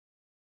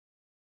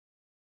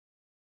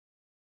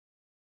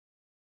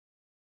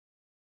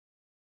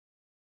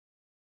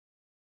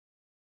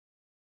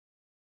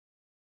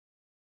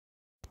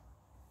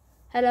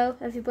Hello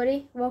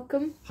everybody,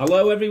 welcome.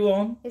 Hello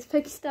everyone. It's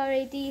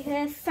Pokestar AD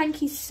here.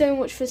 Thank you so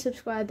much for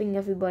subscribing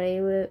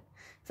everybody. We're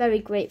very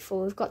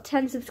grateful. We've got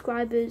 10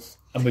 subscribers.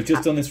 And we've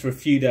just done this for a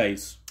few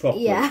days.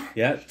 Properly.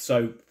 Yeah.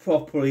 So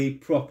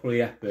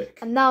properly epic.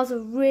 And that was a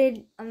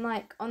really, and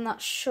like on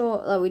that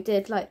short that we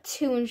did, like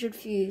 200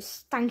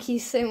 views. Thank you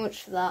so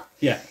much for that.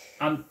 Yeah.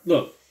 And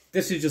look,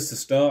 this is just the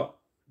start.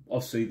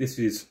 Obviously this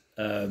is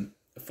a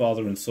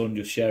father and son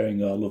just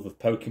sharing our love of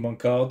Pokemon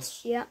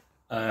cards. Yeah.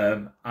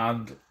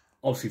 And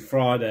obviously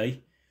Friday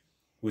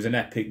was an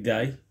epic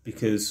day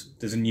because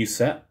there's a new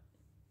set.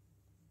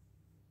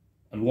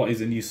 And what is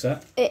a new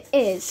set? It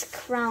is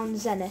Crown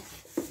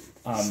Zenith.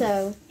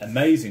 So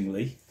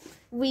amazingly,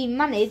 we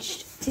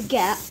managed to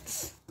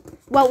get.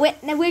 Well,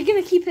 we're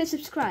going to keep it a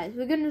surprise.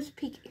 We're going to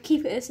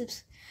keep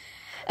it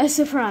a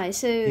surprise.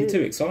 So you're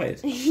too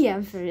excited. Yeah,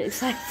 I'm very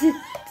excited.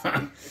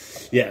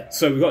 Yeah.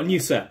 So we've got a new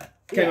set.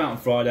 Came out on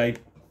Friday.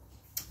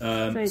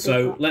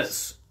 So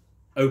let's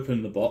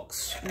open the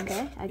box.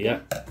 Okay.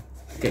 Yeah.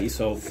 Get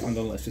yourself. Hang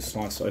on. Let's just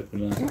slice it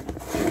open there.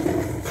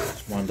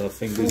 Just wind our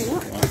fingers.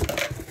 Right.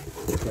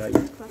 Okay.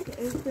 Crack it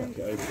open.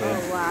 Get open.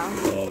 Oh wow.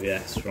 Oh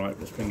yes. Right.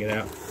 Let's bring it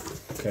out.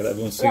 Okay. Let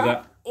everyone see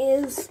that.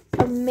 Is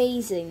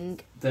amazing.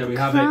 There we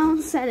have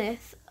Crown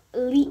Zenith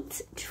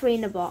Elite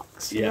Trainer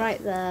Box. Yeah.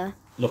 Right there.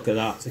 Look at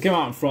that. So it came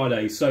out on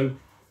Friday. So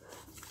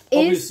Is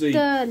obviously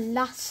the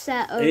last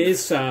set of... It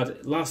is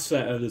sad. Last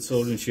set of the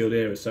Sword and Shield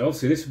era. So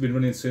obviously this has been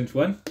running since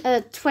when?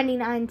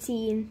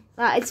 2019.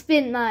 It's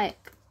been like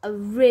a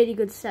really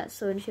good set,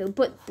 Sword and Shield.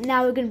 But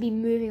now we're going to be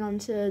moving on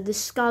to the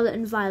Scarlet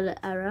and Violet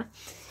era.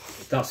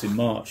 That's in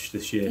March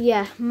this year.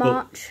 Yeah,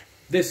 March.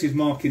 But this is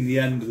marking the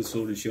end of the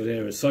Sword and Shield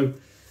era. So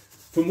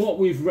from what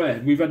we've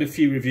read a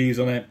few reviews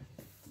on it.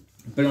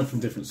 Been on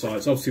from different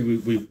sites.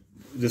 Obviously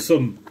there's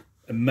some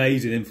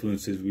amazing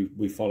influences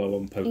we follow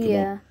on Pokemon.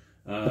 Yeah.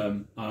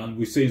 And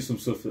we've seen some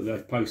stuff that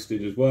they've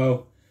posted as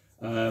well.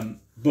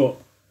 But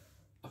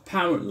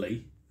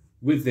apparently,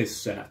 with this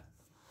set,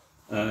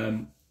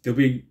 there'll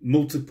be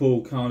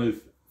multiple kind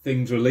of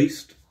things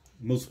released,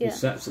 multiple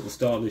sets at the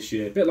start of this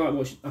year. A bit like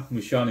what happened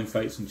with Shining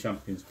Fates and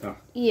Champions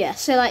Pack. Yeah,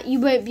 so like you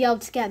won't be able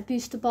to get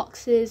booster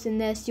boxes in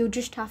this. You'll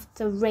just have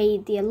to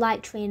raid the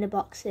Elite Trainer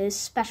boxes,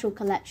 special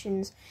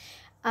collections,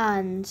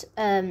 and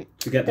to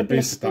get the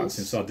booster packs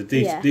inside.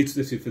 This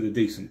is for the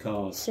decent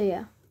cards. So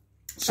yeah.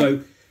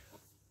 So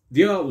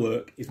the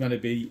artwork is going to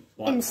be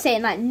like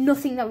insane, like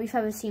nothing that we've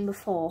ever seen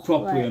before.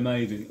 Properly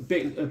amazing. A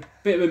bit of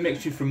a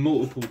mixture from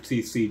multiple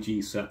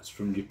TCG sets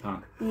from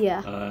Japan.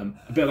 Yeah.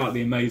 A bit like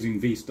the amazing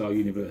V-Star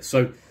universe.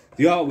 So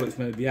the artwork's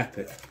going to be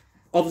epic.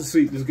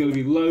 Obviously, there's going to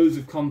be loads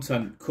of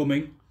content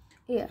coming.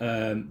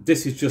 Yeah.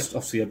 This is just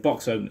obviously a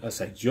box opening. I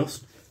say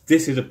just.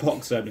 This is a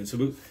box opening. So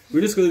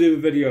we're just going to do a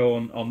video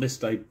on this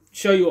day,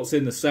 show you what's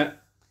in the set.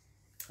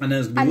 And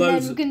there's then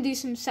loads. We're going to do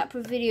some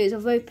separate videos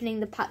of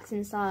opening the packs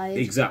inside.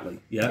 Exactly.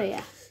 Yeah. So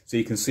yeah. So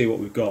you can see what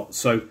we've got.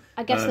 So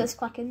I guess let's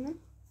crack in then.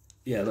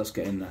 Yeah, let's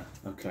get in there.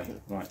 Okay.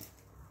 Right.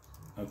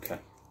 Okay.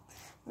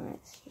 Alright,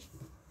 let's just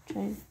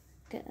try and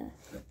get a...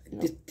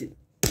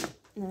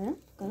 No,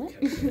 got it.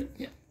 Okay,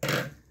 yeah.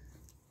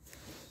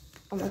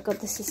 Oh my god,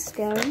 this is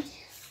scary.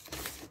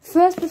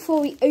 First,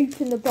 before we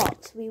open the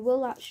box, we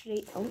will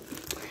actually... Oh.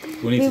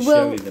 We need to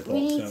show you the box,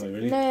 don't we,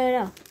 really?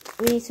 No.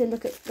 We need to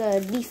look at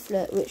the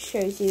leaflet, which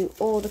shows you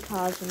all the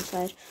cards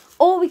inside.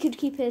 Or we could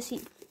keep it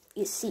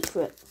a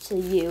secret to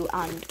you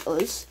and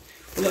us.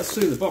 Well, let's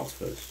see the box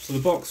first. So the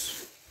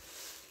box,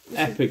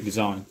 epic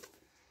design.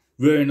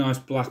 Really nice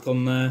black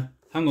on there.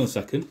 Hang on a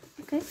second.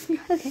 Okay, sorry.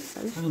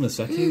 Hang on a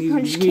second. You're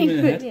I'm just moving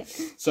getting ahead.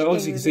 So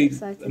as you can see,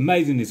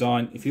 amazing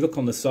design. If you look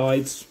on the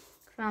sides,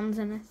 Crowns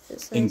in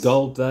it. in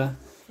gold there.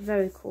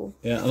 Very cool.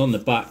 Yeah, and on the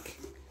back,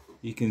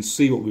 you can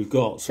see what we've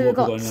got. So we've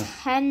got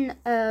 10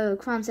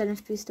 Crown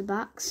Zenith booster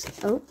backs.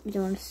 Oh, you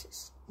don't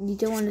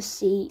want to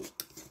see.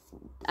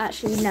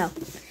 Actually, no.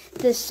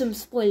 There's some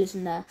spoilers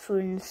in there for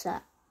in the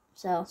set.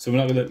 So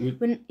we're not gonna.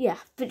 Yeah,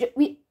 but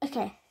we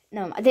okay.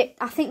 No, I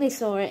think they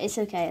saw it. It's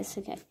okay. It's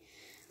okay.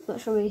 But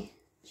shall we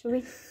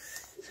open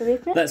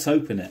it? Let's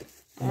open it.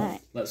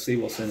 Alright. Let's see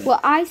what's in it. Well,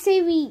 I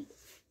say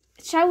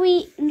shall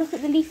we look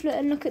at the leaflet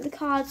and look at the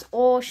cards,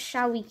 or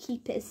shall we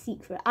keep it a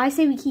secret? I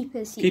say we keep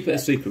it a secret. Keep it a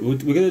secret. We're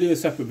going to do a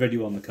separate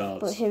video on the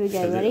cards. But here we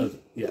go, ready?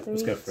 Yeah,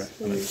 let's go for it.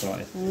 I'm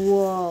excited.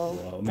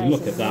 Whoa. I mean,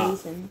 look at that.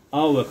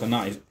 Our work on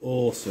that is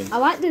awesome. I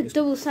like the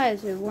double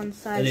sides with one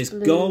side and it's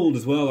blue. Gold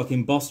as well, like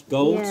embossed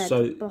gold. Yeah,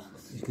 so you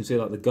can see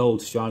like the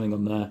gold shining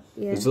on there.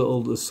 Yeah. There's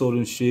the sword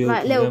and shield.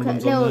 Like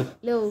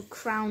little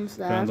crowns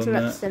there to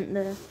represent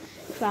the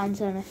Crown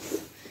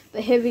Zenith.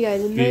 But here we go,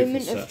 the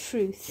moment of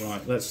truth.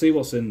 Right, let's see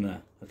what's in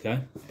there, okay?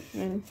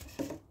 Alright,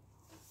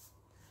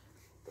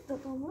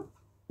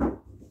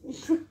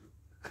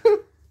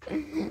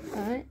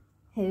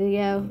 here we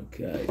go.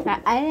 Okay.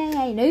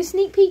 Right, no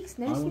sneak peeks,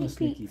 I want a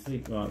sneaky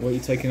peek. Right, what are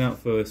you taking out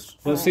first?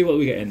 Let's see what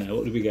we get in there.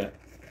 What did we get?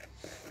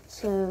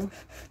 So,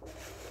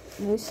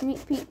 no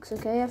sneak peeks,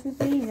 okay,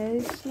 everybody? No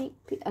sneak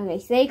peeks. Okay,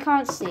 so they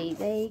can't see.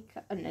 Oh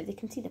no, they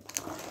can see the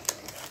pack.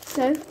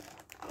 So,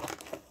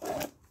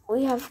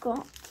 we have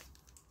got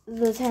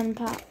the 10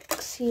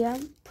 packs here.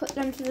 Put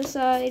them to the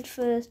side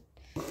for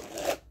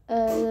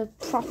the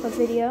proper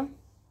video.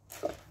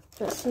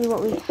 Let's see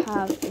what we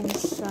have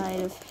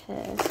inside of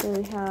here. So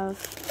we have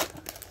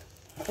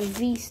a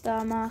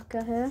V-Star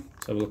marker here.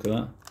 Let's have a look at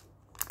that.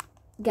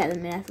 Get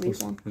them in every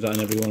one. Is that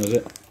in every one, is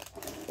it?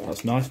 Yeah.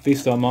 That's nice.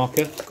 V-Star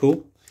marker,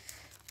 cool.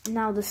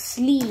 Now the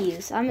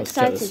sleeves. I'm Let's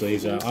excited. Get the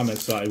sleeves out. I'm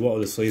excited. What are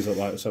the sleeves look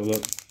like? Let's have a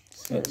look.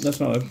 So That's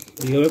not a...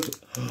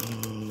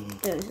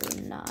 those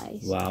are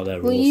nice. Wow,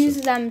 they're We'll awesome.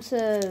 use them for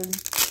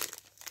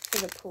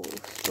the pool.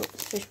 So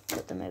let's just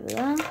put them over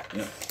there.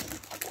 Yeah.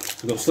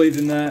 So we've got sleeves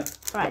in there.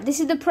 Right, this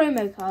is the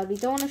promo card. We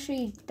don't want to show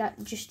you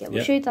that just yet.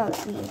 We'll show you that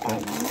at the Okay,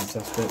 end.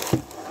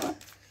 fantastic.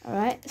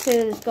 Alright, so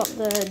it's got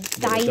the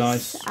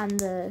dice and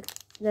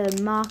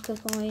the marker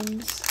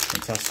coins.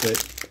 Fantastic.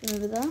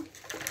 Over there.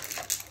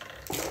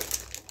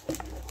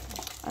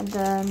 And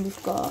then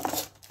we've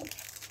got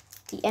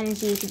the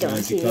energies. You don't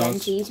want to see the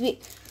energies.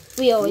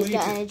 We always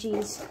get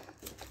energies.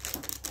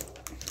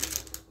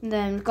 And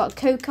then we've got a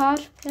code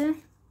card here.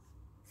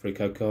 Free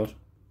code card.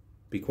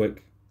 Be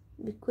quick.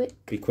 Be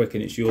quick. Be quick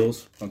and it's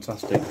yours.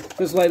 Fantastic.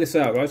 Let's lay this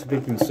out, right, so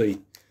people can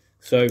see.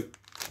 So,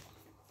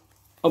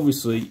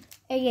 obviously...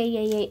 Hey,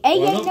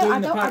 no, I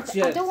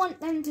don't want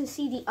them to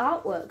see the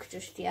artwork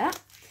just yet.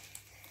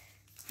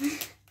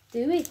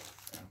 Do we?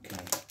 Okay.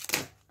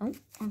 Oh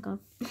my god.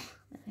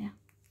 Yeah.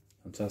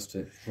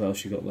 Fantastic. What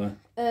else you got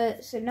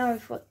there? So now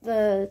we've got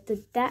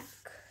the deck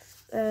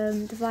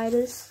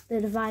dividers.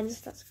 The dividers,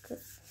 that's good.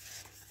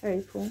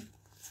 Very cool.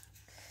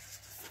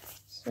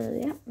 So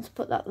yeah, let's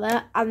put that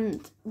there.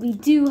 And we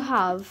do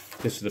have...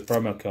 This is the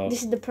promo card.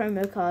 This is the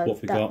promo card what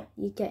have we got?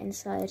 You get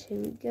inside. Here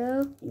we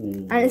go.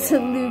 Ooh, And it's a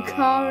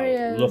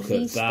Lucario Look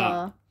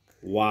V-Star. at that.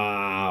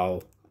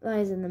 Wow. That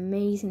is an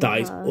amazing card.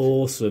 That is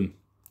awesome.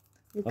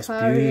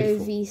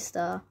 Lucario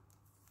V-Star.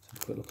 Let's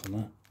have a quick look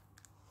on that.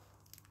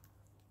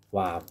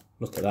 Wow.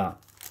 Look at that.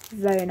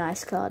 Very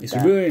nice card. It's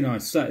a really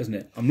nice set, isn't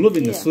it? I'm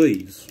loving the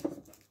sleeves.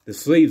 The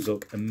sleeves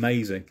look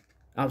amazing.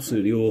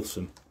 Absolutely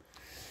awesome.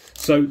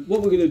 So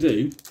what we're going to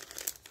do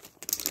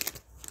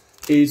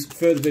is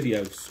further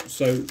videos.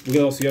 So we're going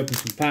to also open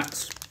some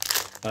packs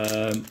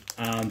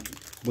and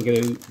we're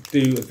going to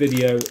do a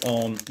video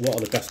on what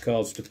are the best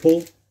cards to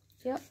pull.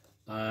 Yep.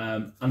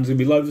 And there's going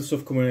to be loads of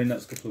stuff coming in the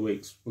next couple of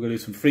weeks. We're going to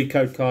do some free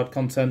code card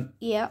content.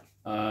 Yep.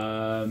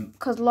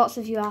 Because lots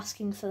of you are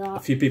asking for that. A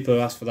few people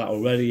have asked for that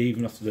already,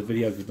 even after the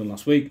videos we've done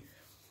last week.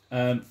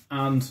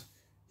 And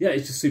yeah,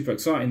 it's just super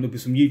exciting. There'll be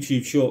some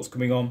YouTube shorts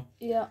coming on.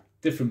 Yeah.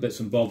 Different bits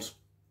and bobs.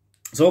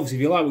 So obviously,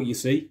 if you like what you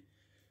see,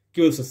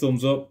 give us a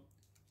thumbs up,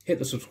 hit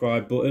the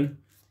subscribe button,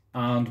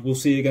 and we'll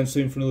see you again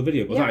soon for another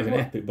video. But that is an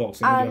epic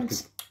boxing video.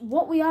 And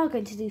what we are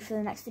going to do for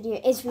the next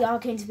video is we are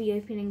going to be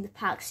opening the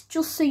packs,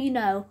 just so you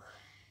know.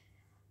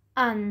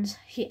 And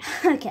yeah,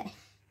 okay.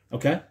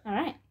 Okay. All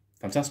right.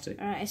 Fantastic.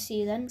 All right. I'll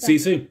see you then. Bye. See you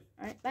soon.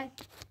 All right. Bye.